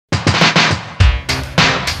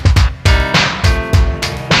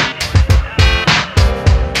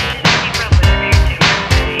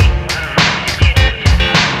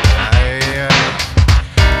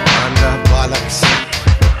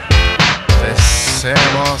Same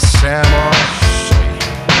old shit.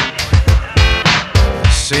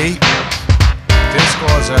 See, this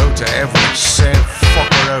goes out to every same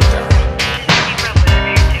fucker out there.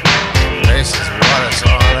 This is what it's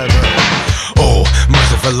all about. Oh,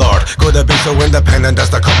 merciful Lord, could I be so independent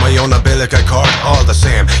as to cut my own umbilical cord? All the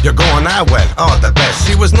same, you're going out well, all the best.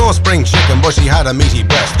 She was no spring chicken, but she had a meaty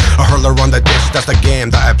breast. I hurl her on the dish, that's the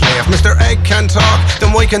game that I play. If Mr. Egg can talk,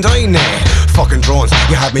 then why can't I nay? Fucking drones,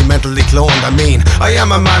 you have me mentally cloned. I mean, I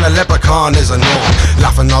am a man, a leprechaun is a gnome.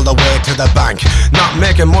 Laughing all the way to the bank, not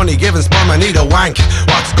making money, giving sperm, I need a wank.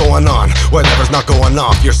 What's going on? Whatever's not going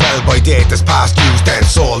off. Your sell by date is past used and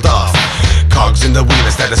sold off. Cogs in the wheel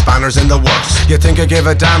instead of spanners in the works. You think I give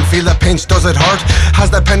a damn, feel a pinch, does it hurt?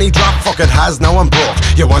 Has the penny dropped? Fuck it has, now I'm broke.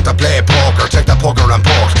 You want to play poker, take the poker and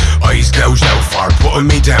poke. Eyes gouged out for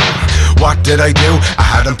putting me down. What did I do? I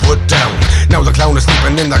had him put down. Now the clown is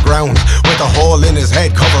sleeping in the ground with a hole in his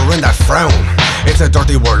head covering that frown. It's a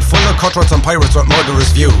dirty world full of cutthroats and pirates with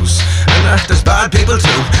murderous views. And there's bad people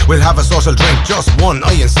too. We'll have a social drink, just one,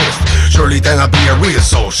 I insist. Surely then I'll be a real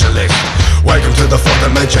socialist. Welcome to the fourth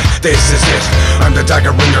dimension, this is it. I'm the dagger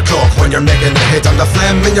in your cloak when you're making a hit. I'm the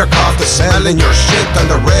phlegm in your cough, the smell in your shit, and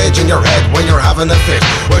the rage in your head when you're having a fit.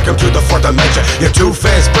 Welcome to the fourth dimension, you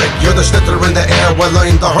two-faced brick. You're the schnitter in the air while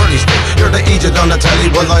I'm the hurley stick. You're the Egypt on the telly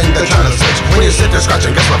while I'm the channel switch. When you sit there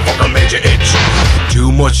scratching, guess what fucker made you itch? Too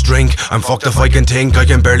much drink, I'm fucked if I can think. I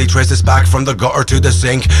can barely trace this back from the gutter to the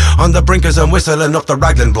sink. On the brink as I'm whistling up the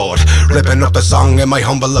Raglan Road, ripping up the song in my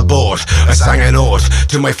humble abode. I sang an ode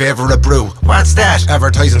to my favourite brew. What's that?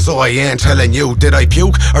 Advertising, so I ain't telling you. Did I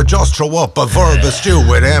puke or just throw up a verbal stew?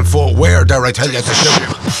 It ain't footwear, dare I tell you to shoot.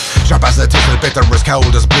 Sharp as a tickle, bitter as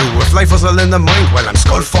cold as blue. If life was all in the mind, well I'm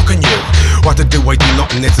skull fucking you. What to do, I do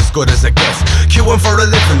nothing, it's as good as it gets. Queuing for a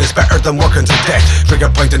living is better than working to death. Drink a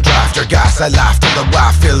pint and draft your gas, I laughed and the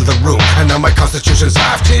waft filled the room. And now my constitution's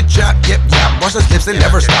half chit chat, yip yap, wash his lips, they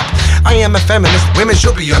never stop. I am a feminist, women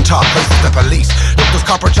should be on top. This is the police, look those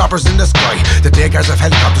copper choppers in the sky. The day guards of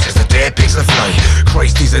helicopters, it's the day pigs that fly.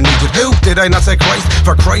 Christ, he's an Egypt, who? Did I not say Christ?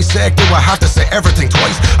 For Christ's sake, do I have to say everything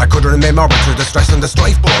twice? I could remain morbid through the stress and the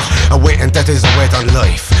strife, but a weight and death is a weight on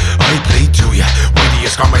life. I plead to you, why do you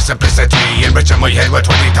scar my simplicity? Enriching my head with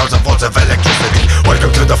 20,000 volts of electricity.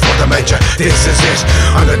 Welcome to the fourth dimension, this is it.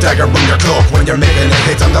 I'm the dagger in your cloak when you're making a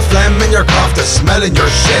hit. I'm the phlegm in your cough, the smell in your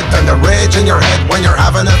shit, and the rage in your head when you're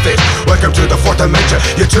having a fit. Welcome to the fourth dimension,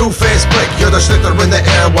 you two-faced prick. You're the schlitter in the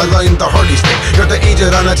air while I'm the hurley stick. You're the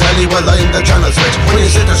Egypt on the telly while I'm the channel switch. When you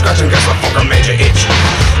sit there scratching, guess what fucker made you itch?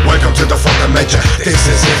 Welcome to the fourth dimension, this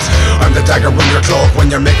is it. I'm the dagger in your cloak when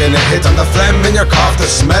you're making a hit. I'm the phlegm in your cough, the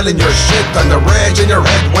smell in your shit, and the rage in your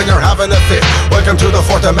head when you're having a fit. Welcome to the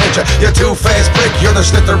fourth dimension, you two-faced prick. You're the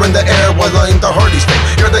schlitter in the air while I'm the hurley stick.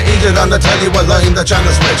 You're the Egypt on the telly while I'm the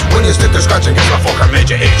channel switch. When you sit there scratching, guess what fucker made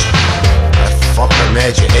you itch? That fucker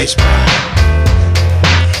made you itch, man.